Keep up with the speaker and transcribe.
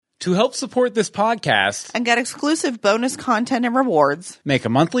To help support this podcast and get exclusive bonus content and rewards, make a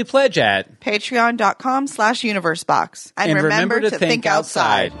monthly pledge at patreon.com/universebox. And remember to think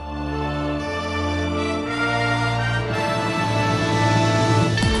outside.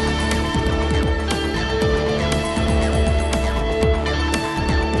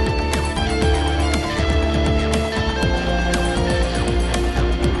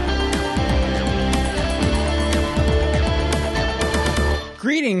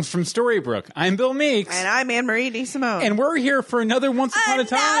 Greetings from Storybrooke. I'm Bill Meeks. And I'm Anne-Marie DeSimone. And we're here for another Once Upon a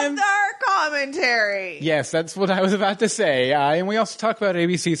Time. Another commentary. Yes, that's what I was about to say. And we also talk about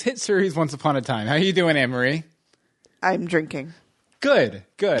ABC's hit series Once Upon a Time. How you doing, Anne-Marie? I'm drinking. Good.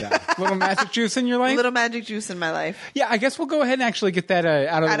 Little magic juice in your life? A little magic juice in my life. Yeah, I guess we'll go ahead and actually get that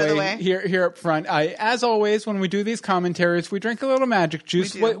out of the way here up front. As always, when we do these commentaries, we drink a little magic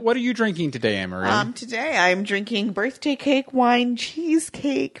juice. What are you drinking today, Anne-Marie? Today I'm drinking birthday cake wine,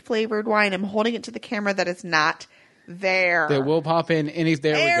 cheesecake flavored wine. I'm holding it to the camera that is not there. That will pop in any.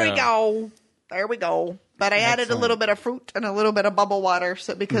 There we go. But I added a little bit of fruit and a little bit of bubble water,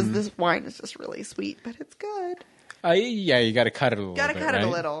 because this wine is just really sweet, but it's good. Yeah, you got to cut it a little bit. It a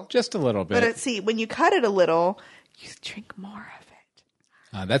little. Just a little bit. But when you cut it a little, you drink more of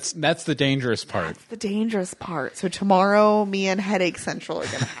it. That's the dangerous part. That's the dangerous part. So tomorrow, me and Headache Central are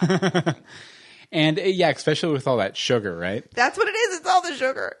going to have And especially with all that sugar, right? That's what it is. It's all the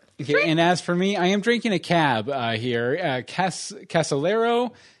sugar. Okay, and as for me, I am drinking a cab here.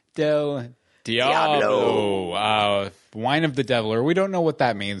 Casolero del Diablo. Wine of the devil, or we don't know what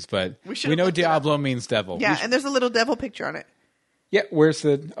that means, but we know Diablo means devil. Yeah, and there's a little devil picture on it. Yeah, where's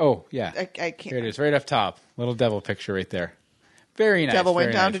the... Oh, yeah. I can't... Here it is, right up top. Little devil picture right there. Very nice. Devil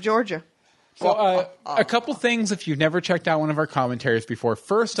went down to Georgia. So, a couple things if you've never checked out one of our commentaries before.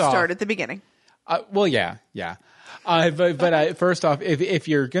 First off... Start at the beginning. Well, yeah. But first off, if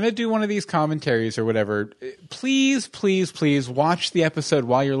you're going to do one of these commentaries or whatever, please watch the episode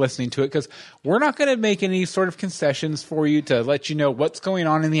while you're listening to it, because we're not going to make any sort of concessions for you to let you know what's going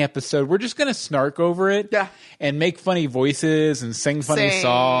on in the episode. We're just going to snark over it and make funny voices and sing funny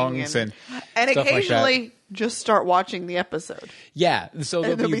songs and occasionally like just start watching the episode. Yeah, so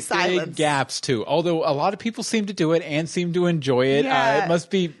there'll be big gaps too. Although a lot of people seem to do it and seem to enjoy it. It must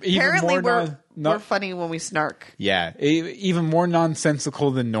be even more... We're funny when we snark. Yeah, even more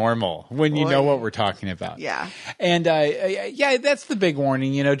nonsensical than normal when you know what we're talking about. Yeah. And that's the big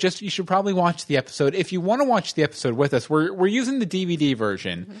warning. You should probably watch the episode. If you want to watch the episode with us, we're using the DVD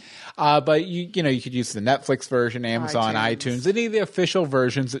version. But you could use the Netflix version, Amazon, iTunes, any of the official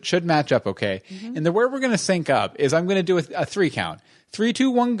versions. It should match up okay. And the way we're going to sync up is I'm going to do a 3 count. 3,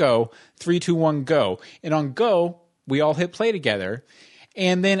 2, 1, go. 3, 2, 1, go. And on go, we all hit play together.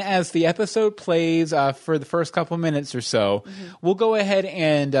 And then as the episode plays for the first couple of minutes or so, we'll go ahead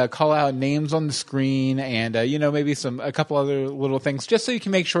and call out names on the screen and, maybe a couple other little things just so you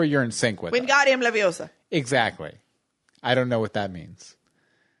can make sure you're in sync with Wingardium Leviosa. Exactly. I don't know what that means.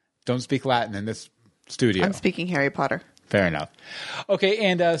 Don't speak Latin in this studio. I'm speaking Harry Potter. Fair enough. Okay,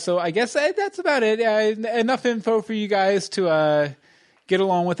 and so I guess that's about it. Enough info for you guys to... get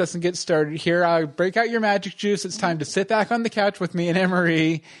along with us and get started here. Break out your magic juice. It's time to sit back on the couch with me and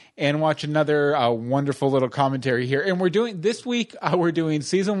Anne-Marie and watch another wonderful little commentary here. And this week, we're doing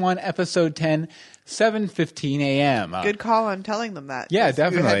Season 1, Episode 10, 7:15 a.m. Good call on telling them that. Yeah,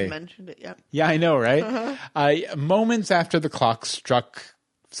 definitely. You hadn't mentioned it yet. Yeah, I know, right? Moments after the clock struck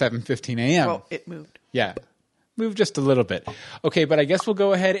 7:15 a.m. Well, it moved. Yeah. Moved just a little bit. Okay, but I guess we'll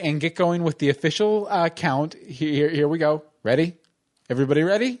go ahead and get going with the official count. Here we go. Ready? Everybody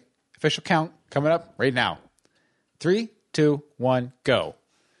ready? Official count coming up right now. 3, 2, 1, go.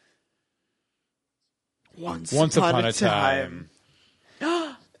 Once upon a time.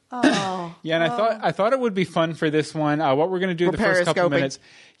 Yeah, and I thought it would be fun for this one. What we're going to do the first couple minutes.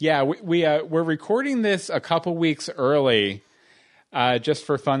 Yeah, we're recording this a couple weeks early, just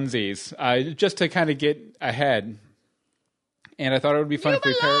for funsies, just to kind of get ahead. And I thought it would be fun if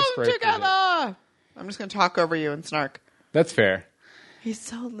we periscope together. I'm just going to talk over you and snark. That's fair. He's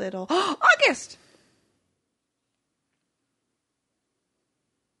so little. August!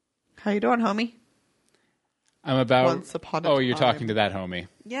 How you doing, homie? I'm about... Once upon a time. Oh, you're talking to that homie.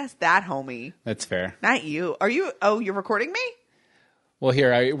 Yes, that homie. That's fair. Not you. Are you... Oh, you're recording me? Well,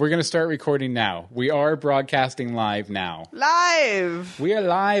 here, we're going to start recording now. We are broadcasting live now. Live! We are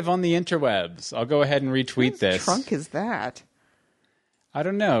live on the interwebs. I'll go ahead and retweet this. Whose trunk is that? I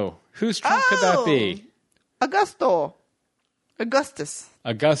don't know. Whose trunk could that be? Augustus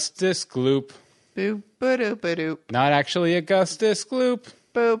Gloop. Boop, ba-doop, ba-doop. Not actually Augustus Gloop.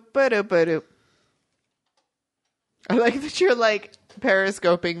 Boop, ba-doop, ba-doop. I like that you're like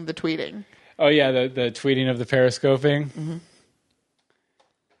periscoping the tweeting. Oh, yeah, the tweeting of the periscoping. Mm-hmm.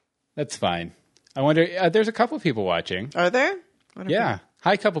 That's fine. I wonder, there's a couple people watching. Are there? Yeah.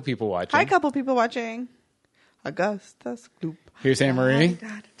 Hi, couple people watching. Hi, couple people watching. Augusta Scoop. Here's Anne-Marie.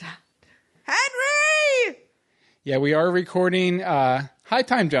 Henry! Yeah, we are recording Hi,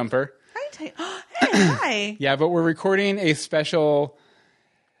 Time Jumper. Hey, hi. Yeah, but we're recording a special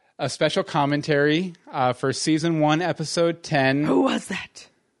commentary for season 1, episode 10. Who was that?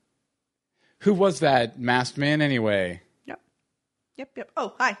 Who was that masked man anyway? Yep.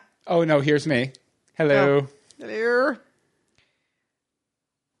 Oh, hi. Oh, no, here's me. Hello. Hello.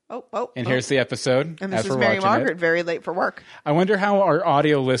 And here's the episode. And this is Mary Margaret, very late for work. I wonder how our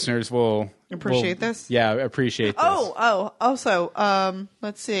audio listeners will appreciate this. Yeah, appreciate this. Also,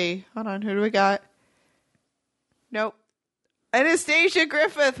 let's see. Hold on, who do we got? Nope. Anastasia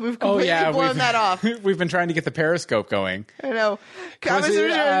Griffith. We've completely blown that off. We've been trying to get the Periscope going. I know.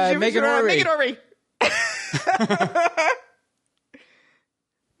 Megan Orry.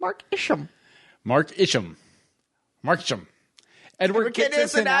 Mark Isham. Edward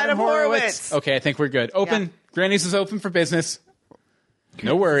Kittis and Adam Horowitz. Okay, I think we're good. Open. Yeah. Granny's is open for business.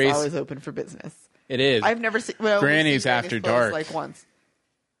 No worries. It's always open for business. It is. I've never seen... Well, Granny's after dark. Like once.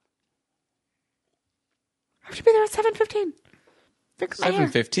 I have to be there at 7:15.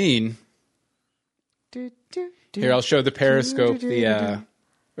 7:15? Here, I'll show the Periscope the...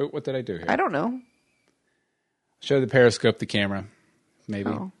 what did I do here? I don't know. Show the Periscope the camera. Maybe.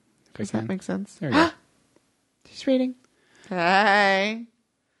 Oh, does that make sense? There you go. She's reading. Hey.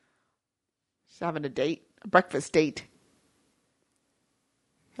 She's having a breakfast date.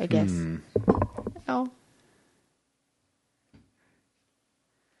 I guess. Oh,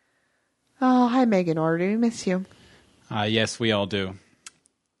 hi, Megan Orry. We miss you. Yes, we all do.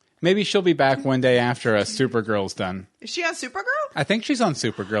 Maybe she'll be back one day after Supergirl's done. Is she on Supergirl? I think she's on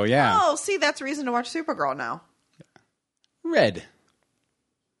Supergirl, yeah. Oh, see, that's reason to watch Supergirl now. Red.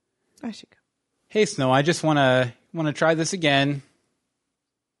 I should go. Hey, Snow, I just want to try this again.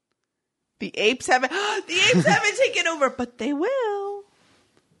 The apes haven't taken over, but they will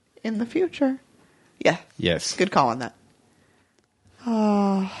in the future. Yeah. Yes. Good call on that.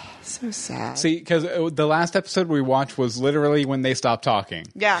 Oh, so sad. See, because the last episode we watched was literally when they stopped talking.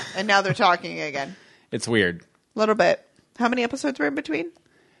 Yeah, and now they're talking again. It's weird. A little bit. How many episodes were in between?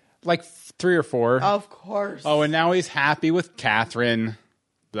 Like 3 or 4. Of course. Oh, and now he's happy with Catherine.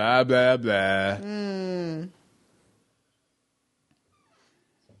 Blah, blah, blah.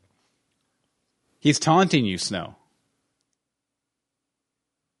 He's taunting you, Snow.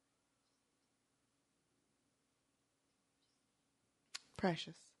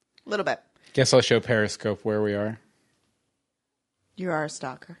 Precious. A little bit. Guess I'll show Periscope where we are. You are a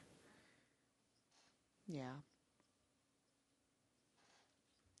stalker. Yeah.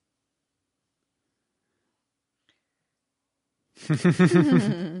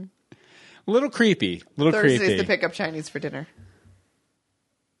 A little creepy. Thursday's to pick up Chinese for dinner.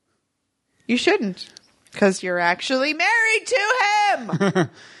 You shouldn't, because you're actually married to him.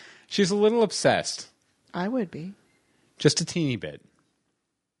 She's a little obsessed. I would be. Just a teeny bit.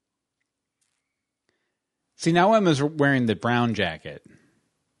 See, now Emma's wearing the brown jacket.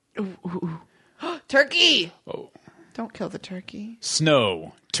 Ooh. Turkey! Oh. Don't kill the turkey.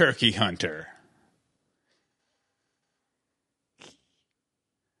 Snow, turkey hunter.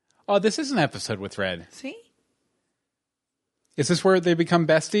 Oh, this is an episode with Red. See? Is this where they become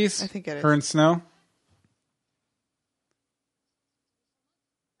besties? I think it is. Her and Snow?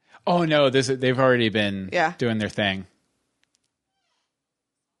 Oh, no, they've already been doing their thing.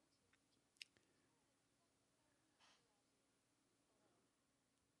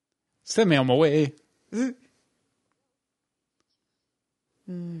 Send me on my way.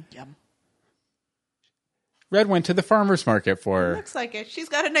 Yum. Red went to the farmer's market for her. Looks like it. She's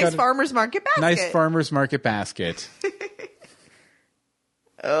got a nice farmer's market basket. Nice farmer's market basket.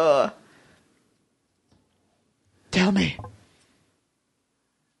 Ugh. Tell me.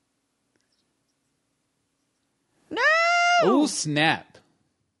 No! Oh, snap.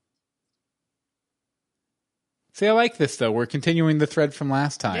 See, I like this, though. We're continuing the thread from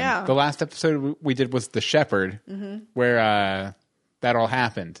last time. Yeah. The last episode we did was The Shepherd, where that all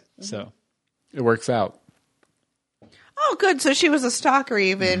happened. So it works out. Oh, good. So she was a stalker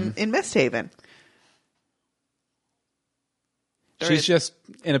even in Misthaven. She's just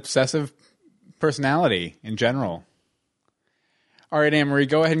an obsessive personality in general. All right, Anne-Marie,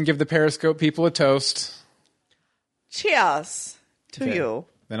 go ahead and give the Periscope people a toast. Cheers to you.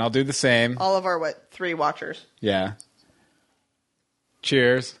 Then I'll do the same. All of our, 3 watchers? Yeah.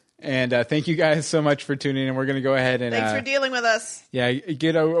 Cheers. And thank you guys so much for tuning in. We're going to go ahead and... Thanks for dealing with us. Yeah,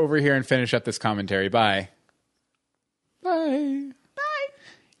 get over here and finish up this commentary. Bye. Bye. Bye.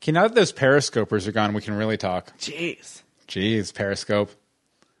 Okay, now that those periscopers are gone, we can really talk. Jeez, Periscope.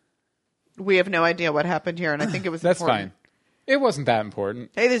 We have no idea what happened here, and I think it was That's important. fine. It wasn't that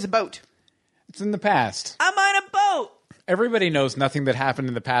important. Hey, there's a boat. It's in the past. I'm on a boat. Everybody knows nothing that happened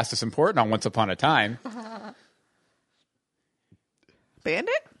in the past is important on Once Upon a Time.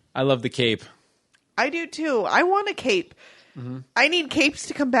 Bandit? I love the cape. I do too. I want a cape. Mm-hmm. I need capes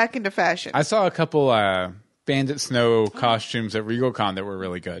to come back into fashion. I saw a couple Bandit Snow costumes at RegalCon that were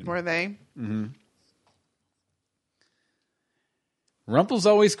really good. Were they? Mm-hmm. Rumple's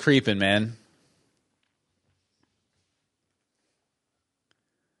always creeping, man.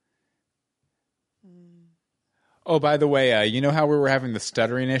 Oh, by the way, you know how we were having the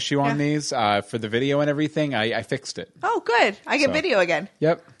stuttering issue on these for the video and everything? I fixed it. Oh, good. I get video again.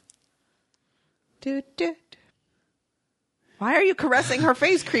 Yep. Why are you caressing her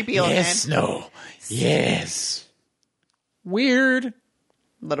face, creepy old man? Yes, no. Yes. Weird. A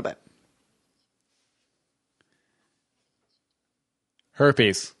little bit.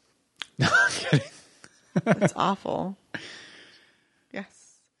 Herpes. No, I'm kidding. That's awful.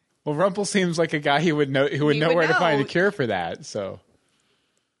 Yes. Well, Rumple seems like a guy who would know where to find a cure for that. So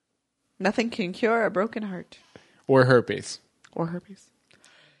nothing can cure a broken heart or herpes.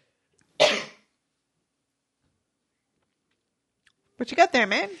 What you got there,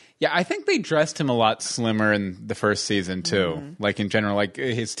 man? Yeah, I think they dressed him a lot slimmer in the first season too. Mm-hmm. Like in general, like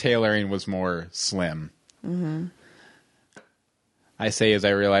his tailoring was more slim. Mm-hmm. I say as I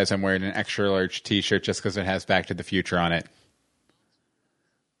realize I'm wearing an extra large T-shirt just because it has Back to the Future on it.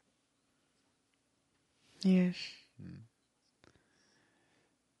 Yes.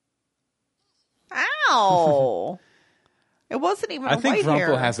 Ow! It wasn't even. I think Rumple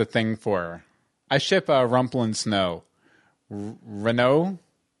hair. has a thing for her. I ship Rumple and Snow. Renault?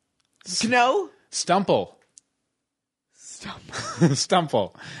 Snow? Stumple.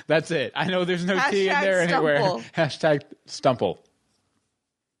 Stumple. That's it. I know there's no T in there anywhere. Hashtag Stumple.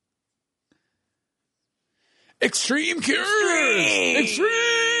 Extreme cures!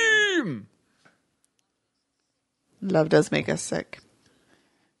 Extreme! Love does make us sick.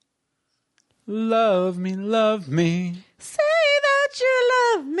 Love me, love me. Say that you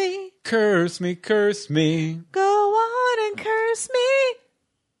love me. Curse me, curse me. Go on and curse me.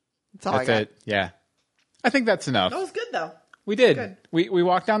 That's all I got. That's it. Yeah. I think that's enough. That was good, though. We did. Good. We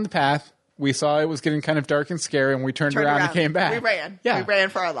walked down the path. We saw it was getting kind of dark and scary, and we turned around and came back. We ran. Yeah. We ran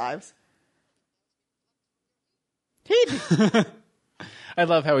for our lives. I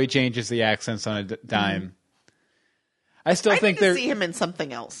love how he changes the accents on a dime. I still think need to see him in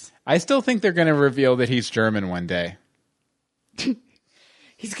something else. I still think they're going to reveal that he's German one day.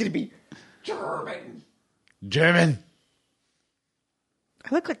 He's going to be German. German.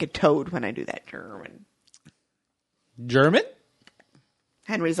 I look like a toad when I do that. German. German?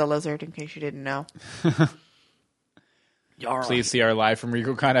 Henry's a lizard, in case you didn't know. Please see our Live from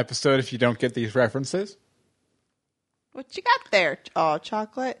RegalCon episode if you don't get these references. What you got there? Oh,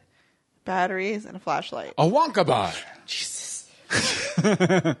 chocolate, batteries, and a flashlight. A Wonka bar. Jesus. You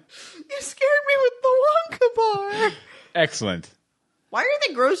scared me with the Wonka bar. Excellent. Why are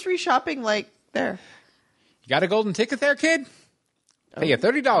they grocery shopping like there? You got a golden ticket there, kid? Pay you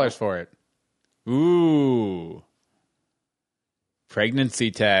 $30 for it. Ooh.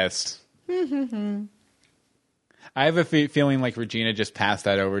 Pregnancy test. I have a feeling like Regina just passed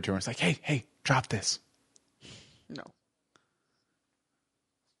that over to her. It's like, hey, drop this. No.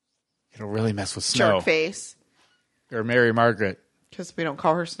 It'll really mess with Snow. Jerk face. Or Mary Margaret. Because we don't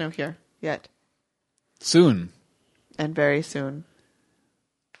call her Snow here yet. Soon. And very soon.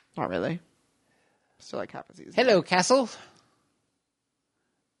 Not really. Still like half a season. Hello, Castle.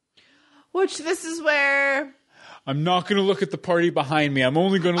 Which this is where... I'm not going to look at the party behind me. I'm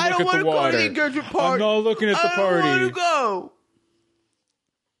only going to look at the water. I don't want to go to the party. I'm not looking at the party. I don't want to go.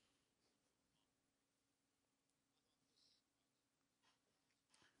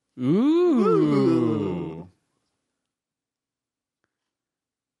 Ooh.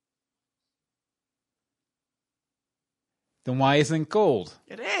 Then why isn't gold?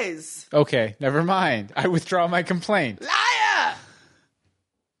 It is. Okay, never mind. I withdraw my complaint. Liar!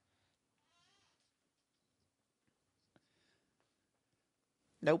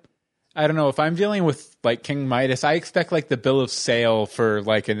 Nope. I don't know. If I'm dealing with like King Midas, I expect like the bill of sale for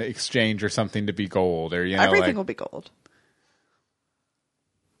like an exchange or something to be gold, or everything will be gold.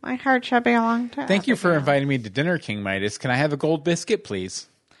 My heart shall be a long time. Thank you for inviting me to dinner, King Midas. Can I have a gold biscuit, please?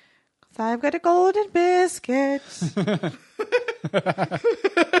 'Cause I've got a golden biscuit.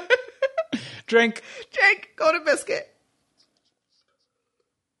 Drink. Go to biscuit.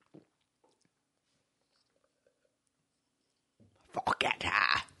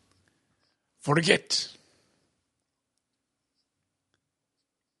 Forget.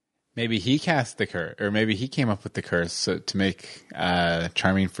 Maybe he cast the curse, or maybe he came up with the curse to make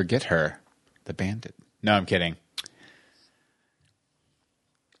Charming forget her, the bandit. No, I'm kidding.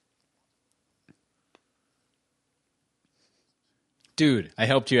 Dude, I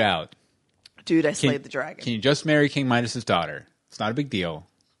helped you out. Dude, I slayed the dragon. Can you just marry King Midas's daughter? It's not a big deal.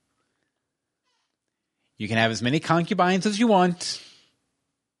 You can have as many concubines as you want.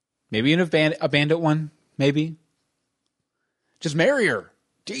 Maybe a bandit one. Maybe. Just marry her.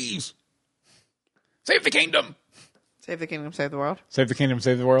 Jeez. Save the kingdom. Save the kingdom, save the world. Save the kingdom,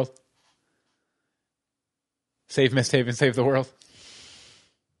 save the world. Save Misthaven, save the world.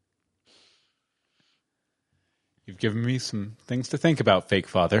 You've given me some things to think about, fake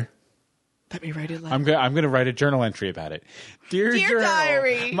father. Let me write it. I'm going to write a journal entry about it. Dear Journal,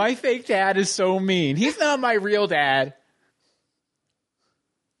 Diary. My fake dad is so mean. He's not my real dad.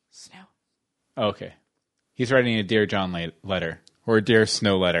 Snow. Okay. He's writing a Dear John letter. Or a Dear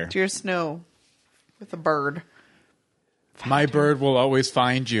Snow letter. Dear Snow. With a bird. My bird will always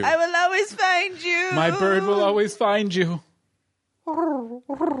find you. I will always find you. My bird will always find you.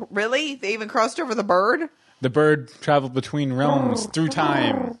 Really? They even crossed over the bird? The bird traveled between realms through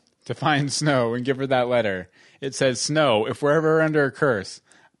time to find Snow and give her that letter. It says, Snow, if we're ever under a curse,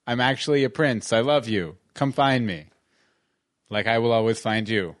 I'm actually a prince. I love you. Come find me. Like I will always find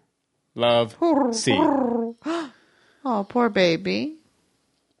you. Love, C. Oh, poor baby.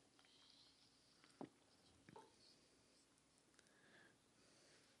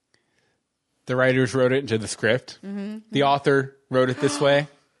 The writers wrote it into the script. Mm-hmm. The author wrote it this way.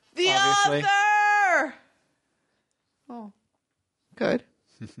 The obviously. Author! Oh, good.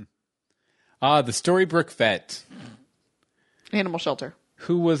 The Storybrooke vet. Animal shelter.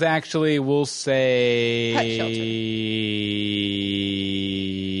 Who was actually, we'll say... Pet shelter.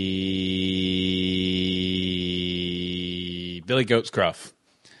 Billy Goat Scruff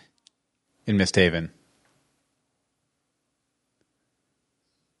in Misthaven.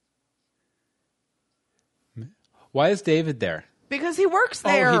 Why is David there? Because he works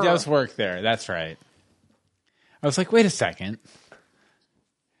there. Oh, he does work there. That's right. I was like, wait a second.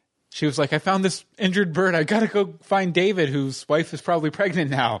 She was like, I found this injured bird. I got to go find David, whose wife is probably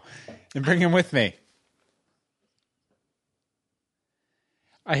pregnant now, and bring him with me.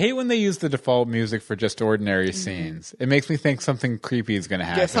 I hate when they use the default music for just ordinary scenes. It makes me think something creepy is going to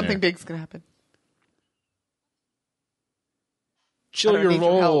happen. Yeah, something big's going to happen. Chill your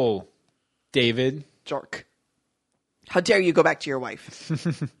roll, David. Jerk. How dare you go back to your wife?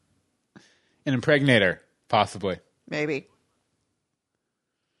 An impregnator, possibly. Maybe.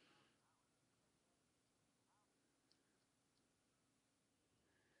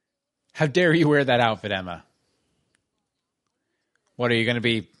 How dare you wear that outfit, Emma? What, are you going to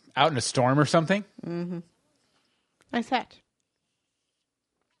be out in a storm or something? Mm-hmm. Nice hat.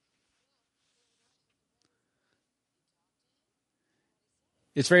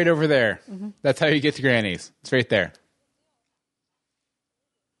 It's right over there. Mm-hmm. That's how you get to Granny's. It's right there.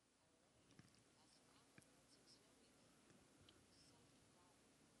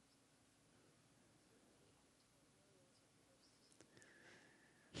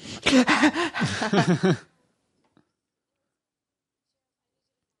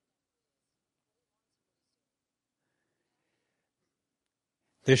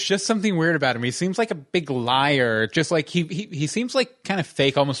 There's just something weird about him. He seems like a big liar. Just like he seems like kind of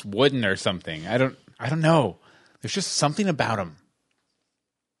fake, almost wooden or something. I don't know. There's just something about him.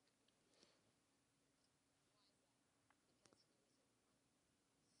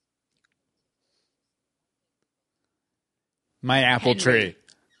 My apple tree.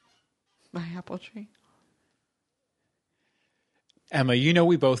 My apple tree. Emma, you know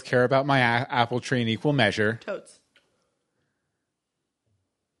we both care about my apple tree in equal measure. Totes.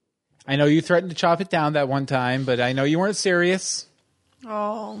 I know you threatened to chop it down that one time, but I know you weren't serious.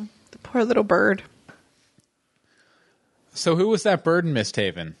 Oh, the poor little bird. So who was that bird in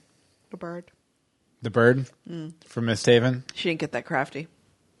Misthaven? The bird. The bird from Misthaven? She didn't get that crafty.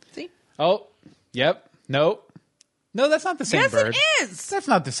 See? Oh, yep. Nope. No, that's not the same bird. Yes, it is. That's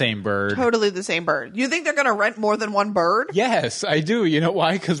not the same bird. Totally the same bird. You think they're going to rent more than one bird? Yes, I do. You know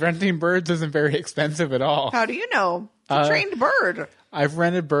why? Because renting birds isn't very expensive at all. How do you know? It's a trained bird. I've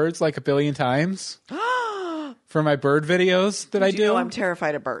rented birds like a billion times for my bird videos that I do. You know I'm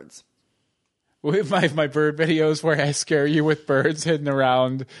terrified of birds. With my bird videos where I scare you with birds hidden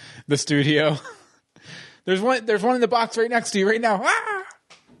around the studio. There's one in the box right next to you right now. Ah!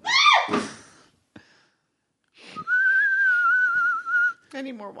 I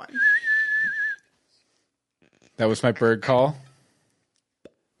need more wine. That was my bird call.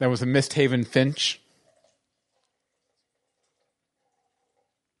 That was a Misthaven finch.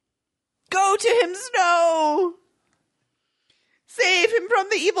 Go to him, Snow! Save him from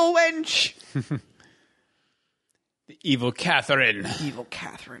the evil wench! The evil Catherine. Evil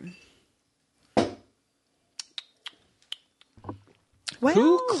Catherine. Well,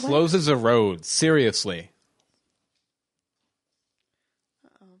 who closes a road? Seriously.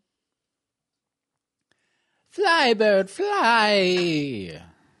 Fly, bird, fly.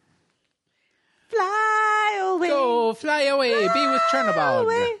 Fly away. Go, fly away. Be with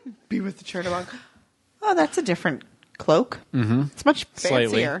Chernobog. Be with the Chernobog. Oh, that's a different cloak. Mm-hmm. It's much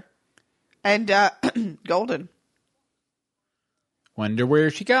Slightly. fancier. And golden. Wonder where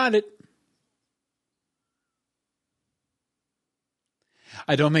she got it.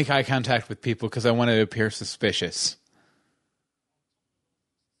 I don't make eye contact with people because I want to appear suspicious.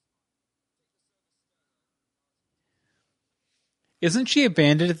 Isn't she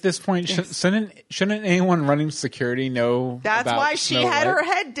abandoned at this point? Yes. Shouldn't anyone running security know? That's about why she Snow had White? her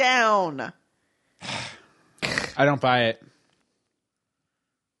head down. I don't buy it.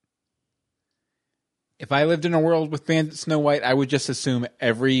 If I lived in a world with Bandit Snow White, I would just assume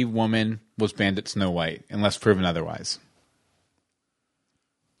every woman was Bandit Snow White, unless proven otherwise.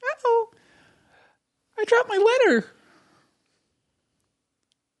 Uh-oh. I dropped my letter.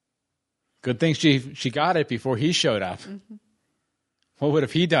 Good thing she got it before he showed up. Mm-hmm. What would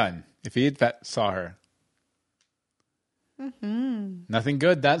have he done if he had saw her? Mm-hmm. Nothing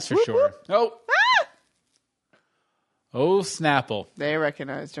good, that's for sure. Whoop. Oh. Ah! Oh, Snapple. They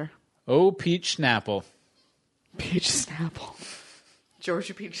recognized her. Oh, Peach Snapple. Peach Snapple.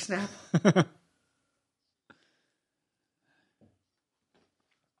 Georgia Peach Snapple.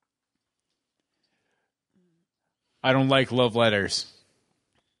 I don't like love letters.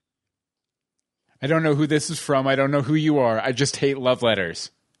 I don't know who this is from. I don't know who you are. I just hate love letters.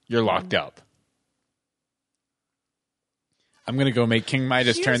 You're locked up. I'm going to go make King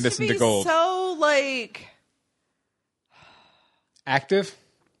Midas turn this into gold. So, like... Active?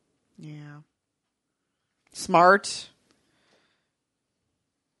 Yeah. Smart.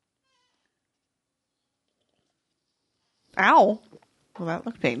 Ow. Well, that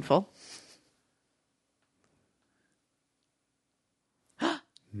looked painful.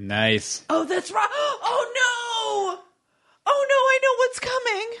 Nice. Oh, that's right. Oh, no. Oh, no, I know what's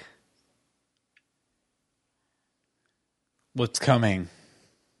coming. What's coming?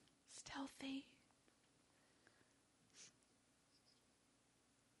 Stealthy.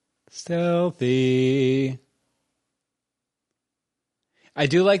 Stealthy. I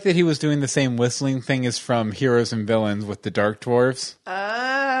do like that he was doing the same whistling thing as from Heroes and Villains with the Dark Dwarves.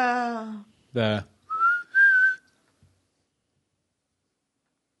 The...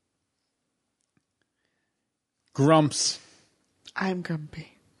 Grumps. I'm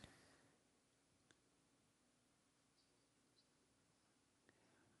grumpy.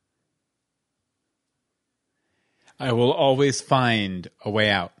 I will always find a way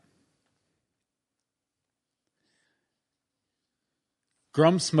out.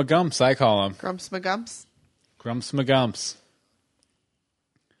 Grumps McGumps, I call him. Grumps McGumps. Grumps McGumps.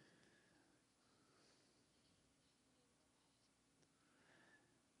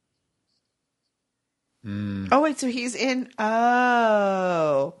 Oh, wait, so he's in...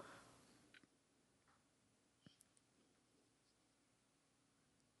 Oh.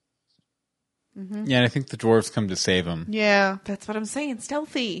 Mm-hmm. Yeah, and I think the dwarves come to save him. Yeah, that's what I'm saying.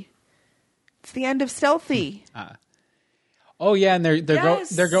 Stealthy. It's the end of Stealthy. Oh yeah, and they're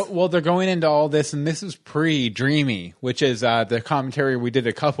Yes. they're going into all this, and this is pre-Dreamy, which is the commentary we did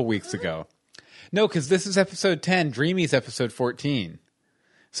a couple weeks ago. No, because this is episode 10. Dreamy's episode 14.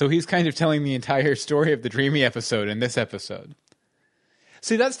 So he's kind of telling the entire story of the Dreamy episode in this episode.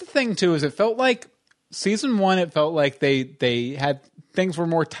 See, that's the thing too. Is it felt like season 1? It felt like they had things were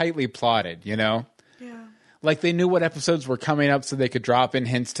more tightly plotted. You know. Yeah. Like they knew what episodes were coming up, so they could drop in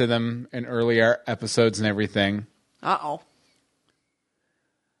hints to them in earlier episodes and everything. Uh-oh.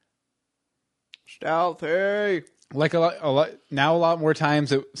 Stealthy. Like a lot more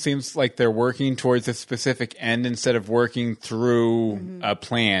times it seems like they're working towards a specific end instead of working through a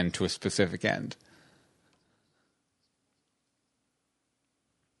plan to a specific end.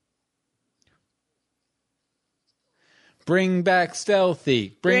 Bring back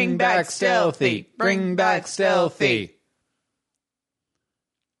Stealthy. Bring back Stealthy. Bring back Stealthy.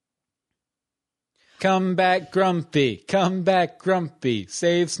 Come back Grumpy. Come back Grumpy.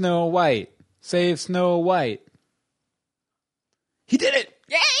 Save Snow White. Save Snow White. He did it!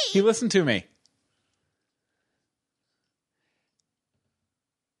 Yay! He listened to me.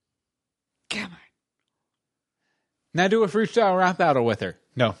 Now do a freestyle rap battle with her.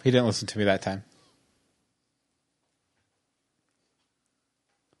 No, he didn't listen to me that time.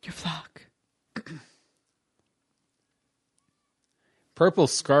 Your flock. Purple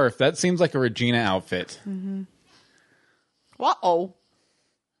scarf. That seems like a Regina outfit. Mm-hmm. Uh-oh.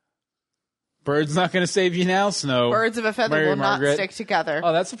 Bird's not going to save you now, Snow. Birds of a feather Mary will Margaret. not stick together.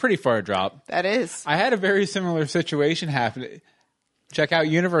 Oh, that's a pretty far drop. That is. I had a very similar situation happen. Check out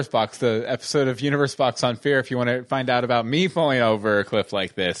Universe Box, the episode of Universe Box on Fear, if you want to find out about me falling over a cliff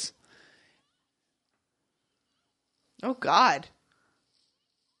like this. Oh, God.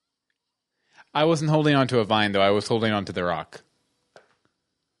 I wasn't holding onto a vine, though. I was holding onto the rock.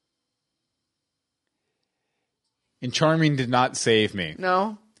 And Charming did not save me.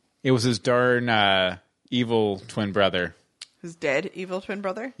 No. It was his darn evil twin brother. His dead evil twin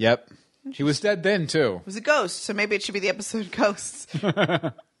brother? Yep. He was dead then, too. It was a ghost, so maybe it should be the episode Ghosts.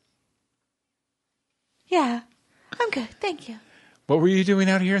 Yeah. I'm good, thank you. What were you doing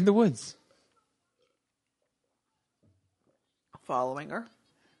out here in the woods? Following her.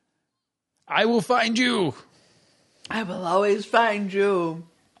 I will find you. I will always find you.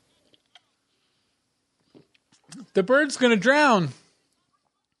 The bird's going to drown.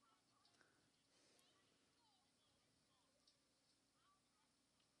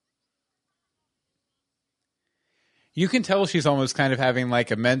 You can tell she's almost kind of having like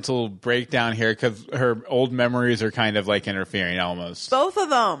a mental breakdown here because her old memories are kind of like interfering almost. Both of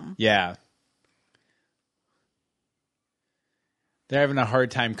them. Yeah. They're having a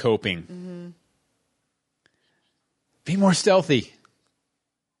hard time coping. Mm-hmm. Be more stealthy.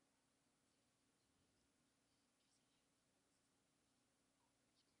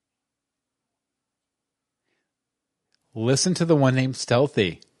 Listen to the one named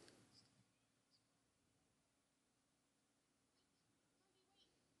Stealthy.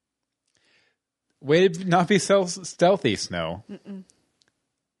 Way to not be stealthy, Snow. Mm-mm.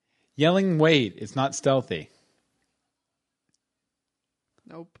 Yelling wait is not stealthy.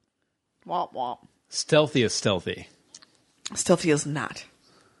 Nope. Womp womp. Stealthy is stealthy. Stealthy is not.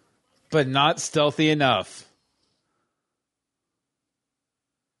 But not stealthy enough.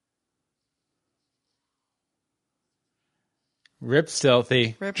 Rip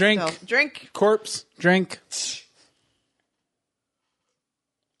stealthy. Rip drink. Drink. Corpse. Drink.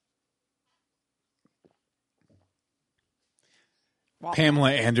 Wow.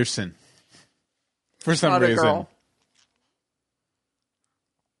 Pamela Anderson. For some not reason. A girl.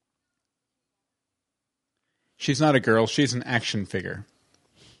 She's not a girl. She's an action figure.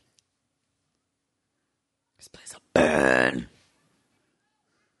 This place will burn.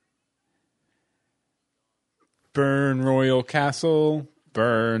 Burn Royal Castle.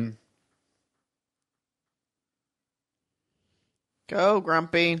 Burn. Go,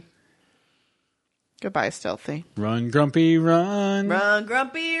 Grumpy. Goodbye, Stealthy. Run, Grumpy, run. Run,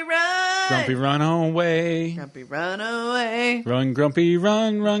 Grumpy, run. Grumpy, run away. Grumpy, run away. Run, Grumpy,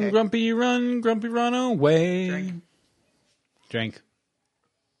 run. Run, Okay. Grumpy, run. Grumpy, run away. Drink.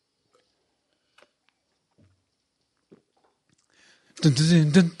 I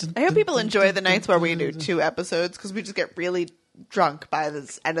hope people enjoy the nights where we do 2 episodes because we just get really drunk by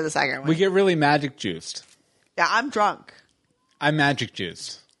the end of the second one. We get really magic juiced. Yeah, I'm drunk. I'm magic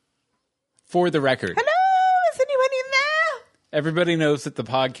juiced. For the record. Hello, is anyone in there? Everybody knows that the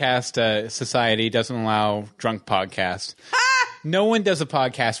podcast society doesn't allow drunk podcasts. No one does a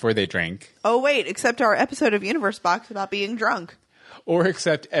podcast where they drink. Oh, wait, except our episode of Universe Box about being drunk. Or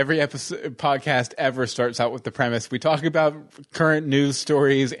except every episode podcast ever starts out with the premise, we talk about current news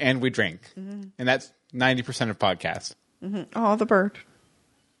stories and we drink. Mm-hmm. And that's 90% of podcasts. Mm-hmm. Oh, the bird.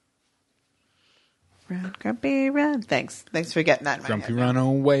 Run, Grumpy, run. Thanks for getting that in my Grumpy, head. run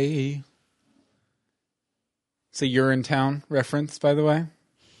away. It's a Urinetown reference, by the way.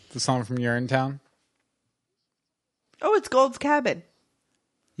 The song from Urinetown. Oh, it's Gold's Cabin.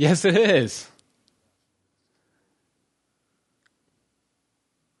 Yes, it is.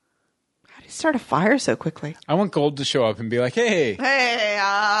 How do you start a fire so quickly? I want Gold to show up and be like, hey, Hey,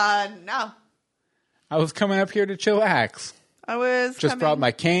 no. I was coming up here to chillax. I was Just brought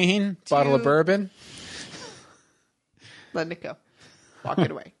my cane, bottle of bourbon. Letting it go. Walk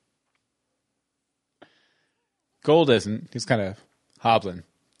it away. Gold isn't. He's kind of hobbling.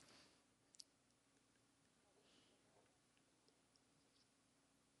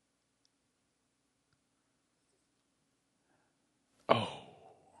 Oh.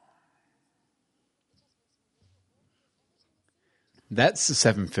 That's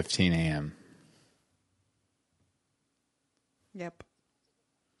 7:15 a.m. Yep.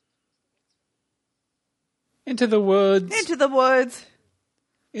 Into the woods. Into the woods.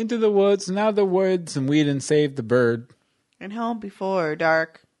 Into the woods, and out of the woods, and weed and save the bird. And home before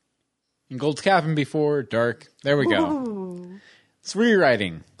dark. And Gold's cabin before dark. There we go. Ooh. It's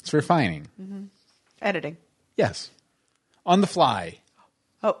rewriting. It's refining. Mm-hmm. Editing. Yes. On the fly.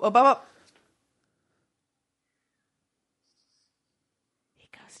 Oh, up, up, up. He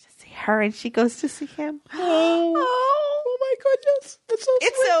goes to see her, and she goes to see him. Oh my goodness. It's so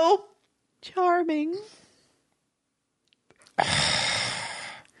It's sweet. so charming.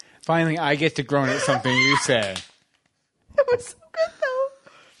 Finally, I get to groan at something you said. It was so good, though.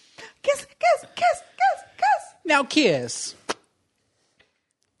 Kiss, kiss, kiss, kiss, kiss. Now kiss.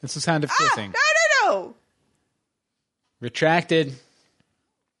 That's the sound of kissing. No. Retracted.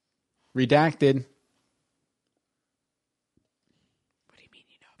 Redacted. What do you mean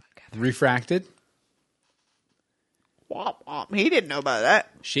you know about Catherine? Refracted. Womp, womp. He didn't know about that.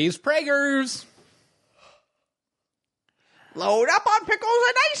 She's preggers. Load up on pickles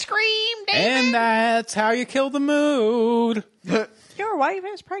and ice cream, David. And that's how you kill the mood. Your wife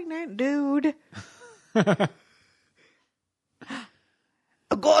is pregnant, dude.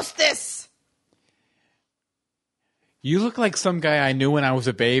 Augustus. You look like some guy I knew when I was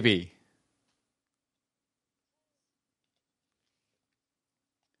a baby.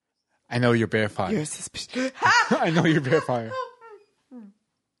 I know you're bear fire. You're suspicious. I know you're bear fire.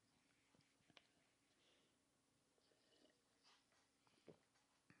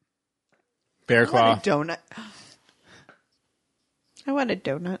 Bear I claw. want a donut. I want a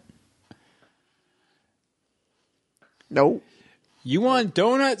donut. No. You want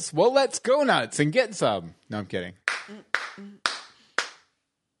donuts? Well, let's go nuts and get some. No, I'm kidding.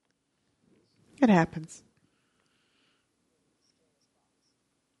 It happens.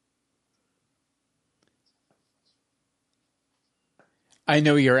 I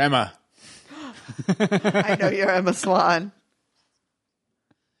know you're Emma. I know you're Emma Swan.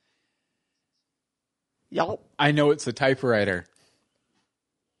 Yup. I know it's a typewriter.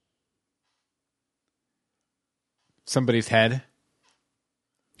 Somebody's head.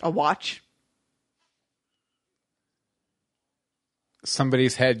 A watch.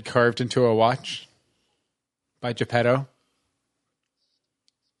 Somebody's head carved into a watch by Geppetto.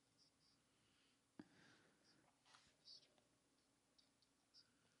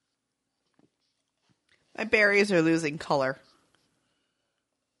 My berries are losing color.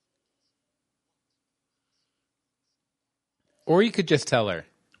 Or you could just tell her.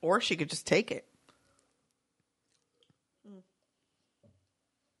 Or she could just take it.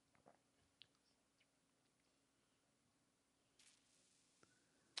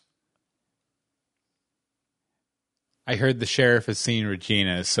 I heard the sheriff has seen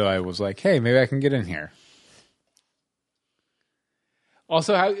Regina, so I was like, hey, maybe I can get in here.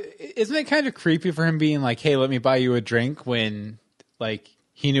 Also, isn't it kind of creepy for him being like, hey, let me buy you a drink when, like,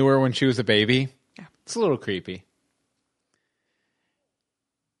 he knew her when she was a baby? Yeah. It's a little creepy.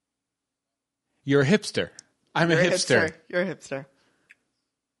 You're a hipster. I'm a hipster. You're a hipster.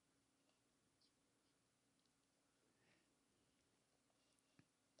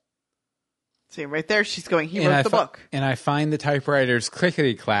 See, right there, she's going, he wrote the book. And I find the typewriter's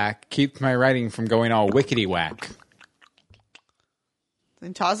clickety-clack keeps my writing from going all wickety-whack.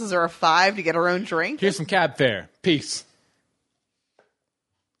 And tosses her a 5 to get her own drink. Here's some cab fare. Peace.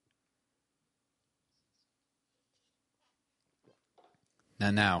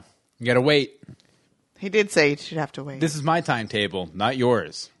 Now. You gotta wait. He did say she'd have to wait. This is my timetable, not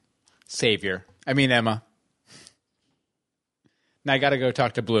yours. Savior. I mean, Emma. Now I gotta go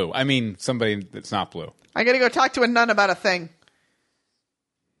talk to Blue. I mean, somebody that's not Blue. I gotta go talk to a nun about a thing.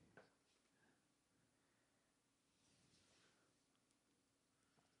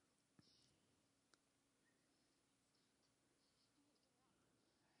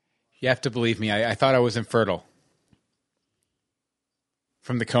 You have to believe me. I thought I was infertile.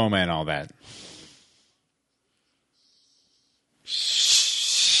 From the coma and all that.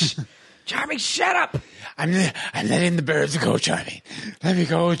 Shh. Charming, shut up. I'm letting the birds go, Charming. Let me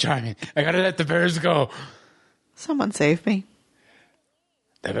go, Charming. I gotta let the birds go. Someone save me.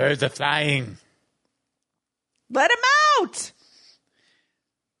 The birds are flying. Let him out.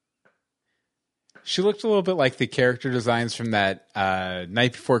 She looked a little bit like the character designs from that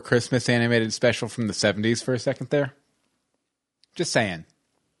Night Before Christmas animated special from the 70s for a second there. Just saying.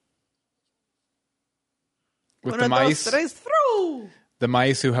 With the mice. That is through. The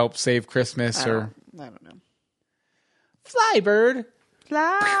mice who help save Christmas I don't know. Fly, bird.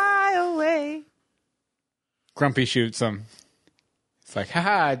 Fly away. Grumpy shoots him. It's like,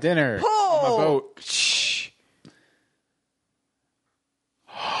 haha, dinner. On my boat. Shh.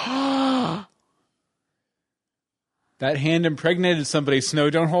 That hand impregnated somebody. Snow,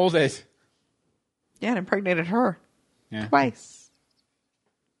 don't hold it. Yeah, it impregnated her. Yeah. Twice.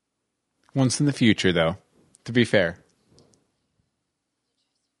 Once in the future, though, to be fair.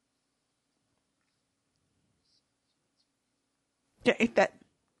 Yeah, eat that.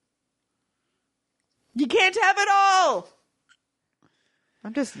 You can't have it all.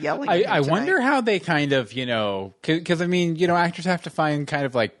 I'm just yelling. I wonder how they kind of, because I mean, actors have to find kind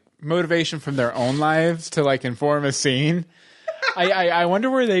of like motivation from their own lives to like inform a scene. I wonder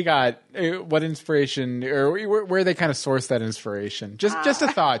where they got what inspiration or where they kind of source that inspiration. Just a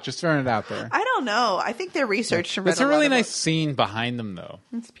thought, just throwing it out there. I don't know. I think they're researched. It's a really nice scene behind them, though.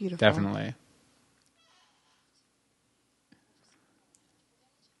 It's beautiful. Definitely.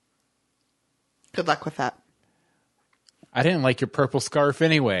 Good luck with that. I didn't like your purple scarf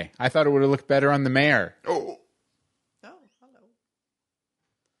anyway. I thought it would have looked better on the mayor. Oh, hello.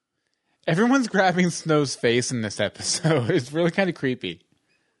 Everyone's grabbing Snow's face in this episode. It's really kind of creepy.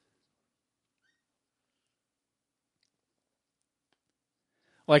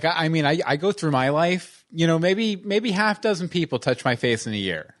 Like, I mean, I go through my life, maybe half dozen people touch my face in a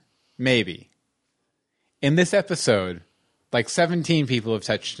year. Maybe. In this episode, like 17 people have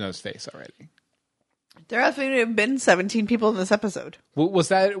touched Snow's face already. There have been 17 people in this episode. Was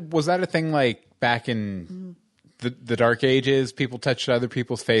that a thing like back in the Dark Ages? People touched other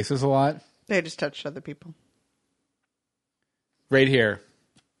people's faces a lot? They just touched other people. Right here,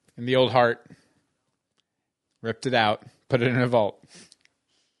 in the old heart. Ripped it out, put it in a vault.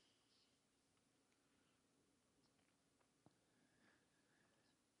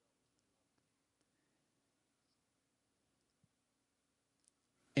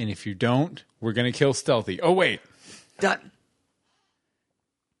 And if you don't, we're going to kill Stealthy. Oh, wait. Done.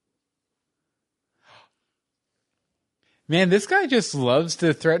 Man, this guy just loves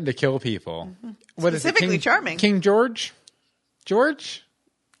to threaten to kill people. Mm-hmm. What Specifically is it? charming. King George? George?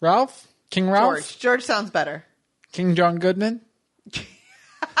 Ralph? King Ralph? George sounds better. King John Goodman?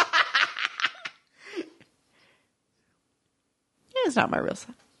 He's not my real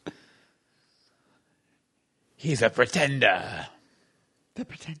son. He's a pretender. The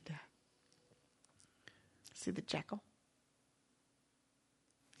pretender. See the jackal?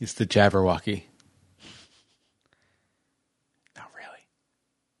 He's the Jabberwocky. Not really.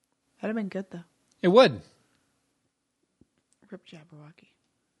 That'd have been good, though. It would. Rip Jabberwocky.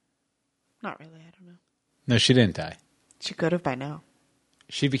 Not really, I don't know. No, she didn't die. She could have by now.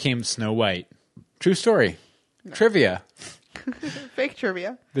 She became Snow White. True story. No. Trivia. Fake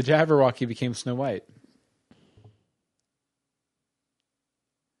trivia. The Jabberwocky became Snow White.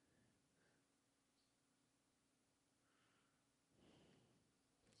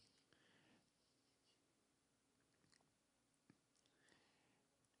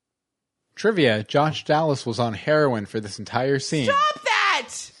 Trivia, Josh Dallas was on heroin for this entire scene. Stop that!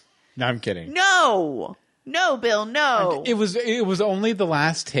 No, I'm kidding. No, Bill, no. It was only the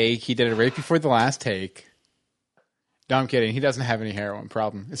last take. He did it right before the last take. No, I'm kidding. He doesn't have any heroin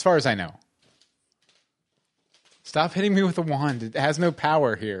problem, as far as I know. Stop hitting me with a wand. It has no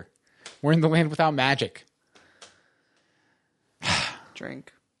power here. We're in the land without magic.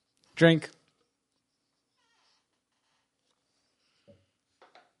 Drink.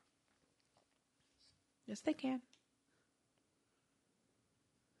 Yes, they can.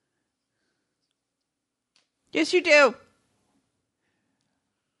 Yes, you do.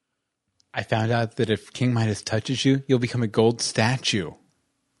 I found out that if King Midas touches you, you'll become a gold statue.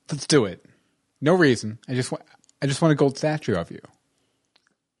 Let's do it. No reason. I just want a gold statue of you.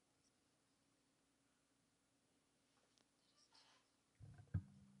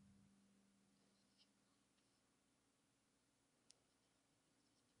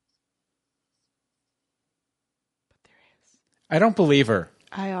 But there is. I don't believe her.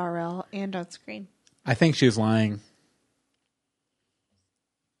 IRL and on screen. I think she's lying.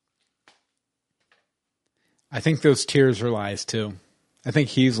 I think those tears are lies, too. I think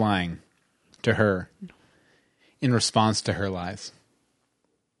he's lying to her in response to her lies.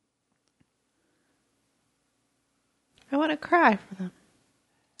 I want to cry for them.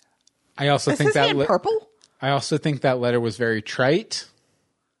 I also Is think his hand purple? I also think that letter was very trite.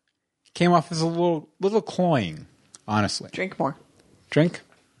 Came off as a little cloying, honestly. Drink more. Drink?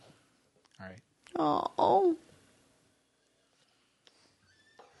 All right. Oh.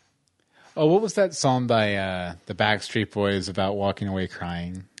 Oh, what was that song by the Backstreet Boys about walking away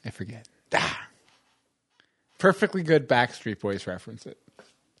crying? I forget. Perfectly good Backstreet Boys reference it.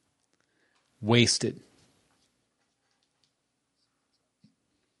 Wasted.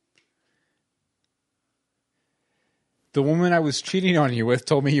 The woman I was cheating on you with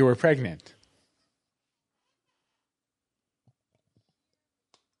told me you were pregnant.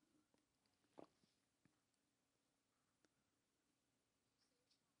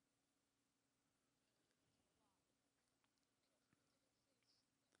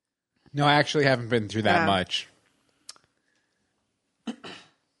 No, I actually haven't been through that much.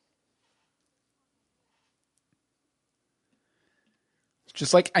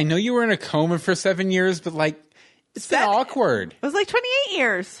 Just like, I know you were in a coma for 7 years, but like, it's been awkward. It was like 28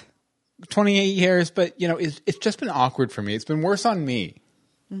 years. 28 years, but you know, it's just been awkward for me. It's been worse on me.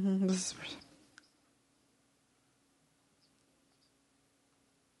 Mm-hmm.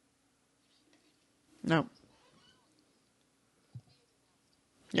 No.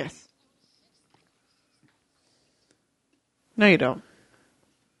 Yes. No, you don't.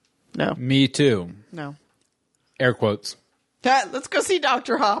 No. Me too. No. Air quotes. Let's go see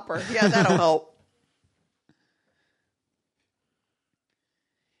Dr. Hopper. Yeah, that'll help.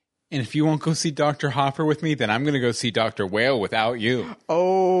 And if you won't go see Dr. Hopper with me, then I'm going to go see Dr. Whale without you.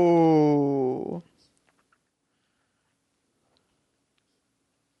 Oh.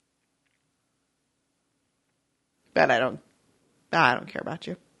 But I don't care about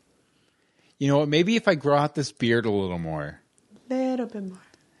you. You know what? Maybe if I grow out this beard a little more. Little bit more.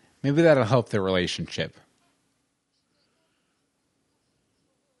 Maybe that'll help the relationship.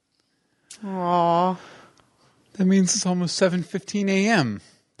 Aww. That means it's almost 7:15 a.m.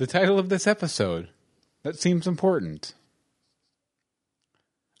 The title of this episode. That seems important.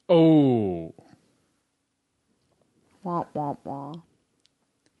 Oh. Wah, wah, wah.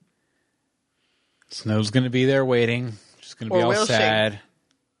 Snow's going to be there waiting. She's going to be all sad.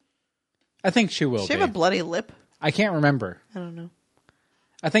 I think she will be. Does she have a bloody lip? I can't remember. I don't know.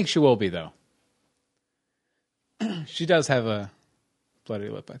 I think she will be, though. She does have a bloody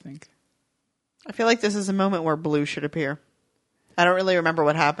lip, I think. I feel like this is a moment where Blue should appear. I don't really remember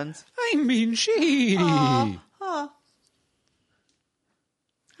what happens. I mean, shady. Hi,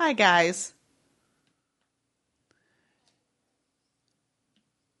 guys.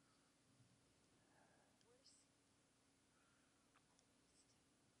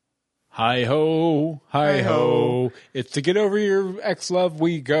 Hi ho, hi ho. It's to get over your ex-love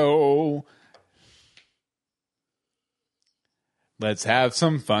we go. Let's have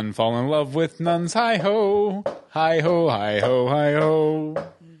some fun, fall in love with nuns. Hi ho, hi ho, hi ho, hi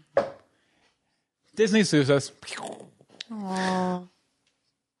ho. Disney sues us. Aww.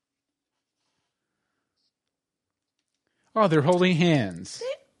 Oh, they're holding hands.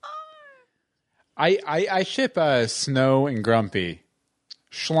 They are. I ship Snow and Grumpy.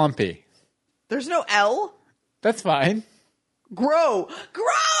 Schlumpy. There's no L? That's fine. Grow.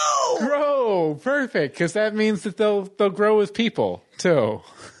 Grow. Perfect. Because that means that they'll grow as people, too.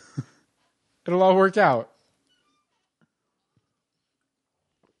 It'll all work out.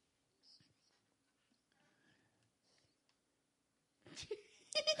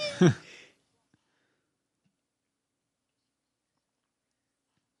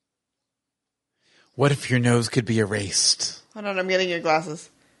 What if your nose could be erased? Hold on, I'm getting your glasses.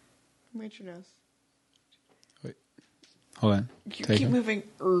 Wait your nose. Wait. Hold on. You keep moving.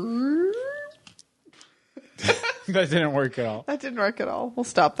 That didn't work at all. That didn't work at all. We'll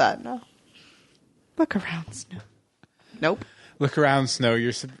stop that now. Look around, Snow. Nope. Look around, Snow.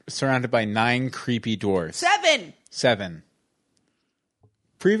 You're surrounded by 9 creepy dwarfs. 7.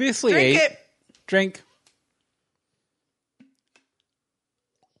 Previously Drink 8. it. Drink.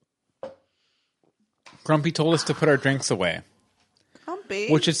 Grumpy told us to put our drinks away. Grumpy?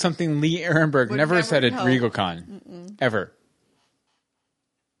 Which is something Lee Ehrenberg never said at RegalCon. Mm-mm. Ever.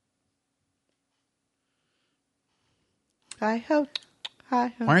 Hi ho. Hi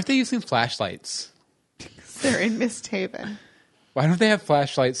ho. Why aren't they using flashlights? They're in Misthaven. Why don't they have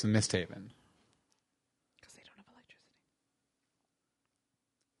flashlights in Misthaven? Because they don't have electricity.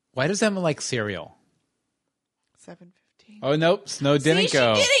 Why does Emma like cereal? 7:15. Oh, nope. Snow didn't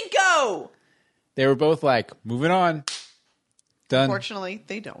go. She didn't go! They were both like, moving on. Done. Fortunately,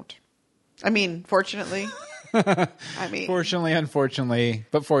 they don't. I mean, fortunately. Fortunately, unfortunately,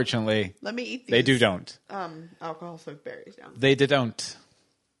 but fortunately. Let me eat these. They don't. Alcohol soaked berries now. They don't.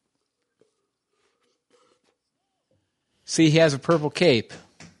 See, he has a purple cape.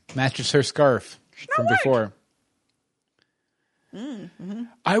 Matches her scarf from before. Mm-hmm.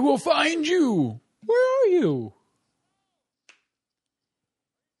 I will find you. Where are you?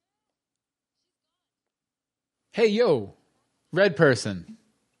 Hey, yo. Red person.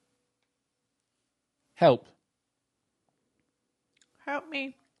 Help. Help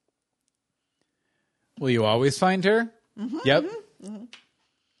me. Will you always find her? Mm-hmm, Yep. Mm-hmm.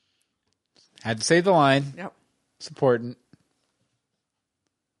 Had to say the line. Yep. It's important.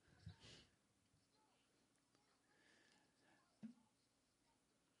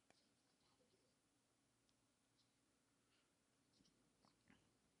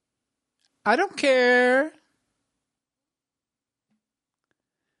 I don't care.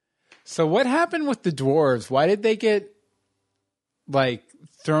 So what happened with the dwarves? Why did they get, like,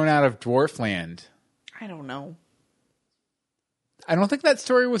 thrown out of Dwarfland? I don't know. I don't think that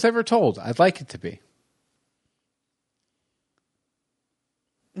story was ever told. I'd like it to be.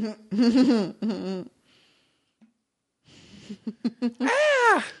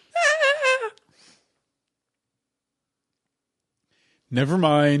 Never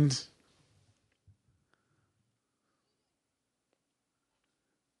mind.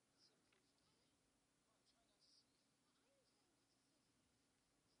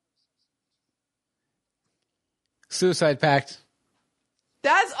 Suicide Pact.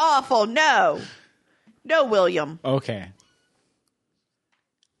 That's awful. No, William. Okay.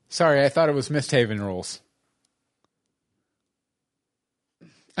 Sorry, I thought it was Misthaven rules.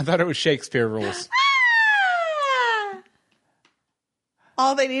 I thought it was Shakespeare rules.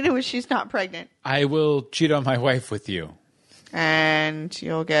 All they needed was she's not pregnant. I will cheat on my wife with you. And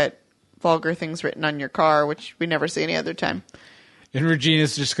you'll get vulgar things written on your car, which we never see any other time. And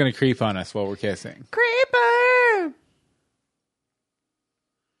Regina's just going to creep on us while we're kissing. Creeper!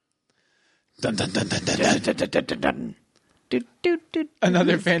 Dun, dun, dun, dun, dun, dun. Dun, dun, dun, dun. Do, do, do.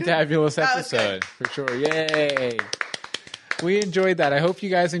 Another fantabulous episode, for sure. Yay! We enjoyed that. I hope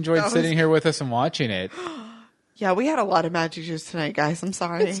you guys enjoyed sitting here with us and watching it. Yeah, we had a lot of magic juice tonight, guys. I'm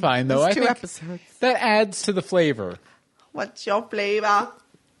sorry. It's fine, though. It's I two think episodes. that adds to the flavor. What's your flavor?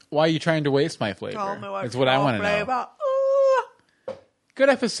 Why are you trying to waste my flavor? Tell me what's It's what I want to know. Ooh. Good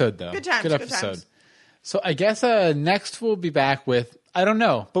episode, though. Good times. Good episode. So I guess next we'll be back with, I don't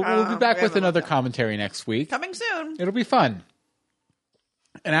know, but we'll be back with another commentary next week. Coming soon. It'll be fun.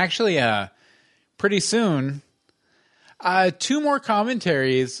 And actually, pretty soon, 2 more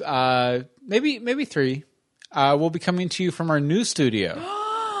commentaries, maybe 3, will be coming to you from our new studio.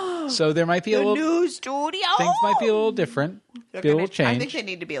 So there might be a little new studio. Things might be a little different. Be a little change. I think they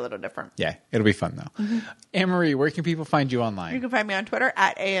need to be a little different. Yeah, it'll be fun though. Mm-hmm. Anne-Marie, where can people find you online? You can find me on Twitter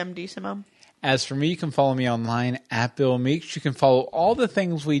at AMDSimone. As for me, you can follow me online at Bill Meeks. You can follow all the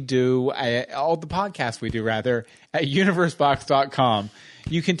things we do, all the podcasts we do, rather, at universebox.com.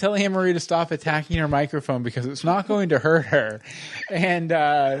 You can tell Anne-Marie to stop attacking her microphone because it's not going to hurt her. And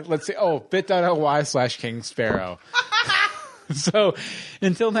let's see. Oh, bit.ly/King Sparrow. So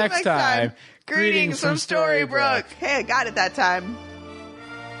until next time, greetings from Storybrooke. Hey, I got it that time.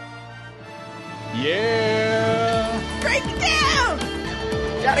 Yeah. Break it down.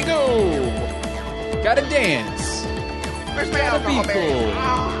 Gotta go. Gotta dance. Where's my Gotta alcohol be berry? cool.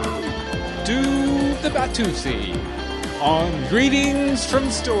 Do the Batusi on Greetings from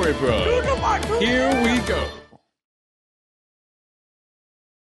Storybrooke. Here we go.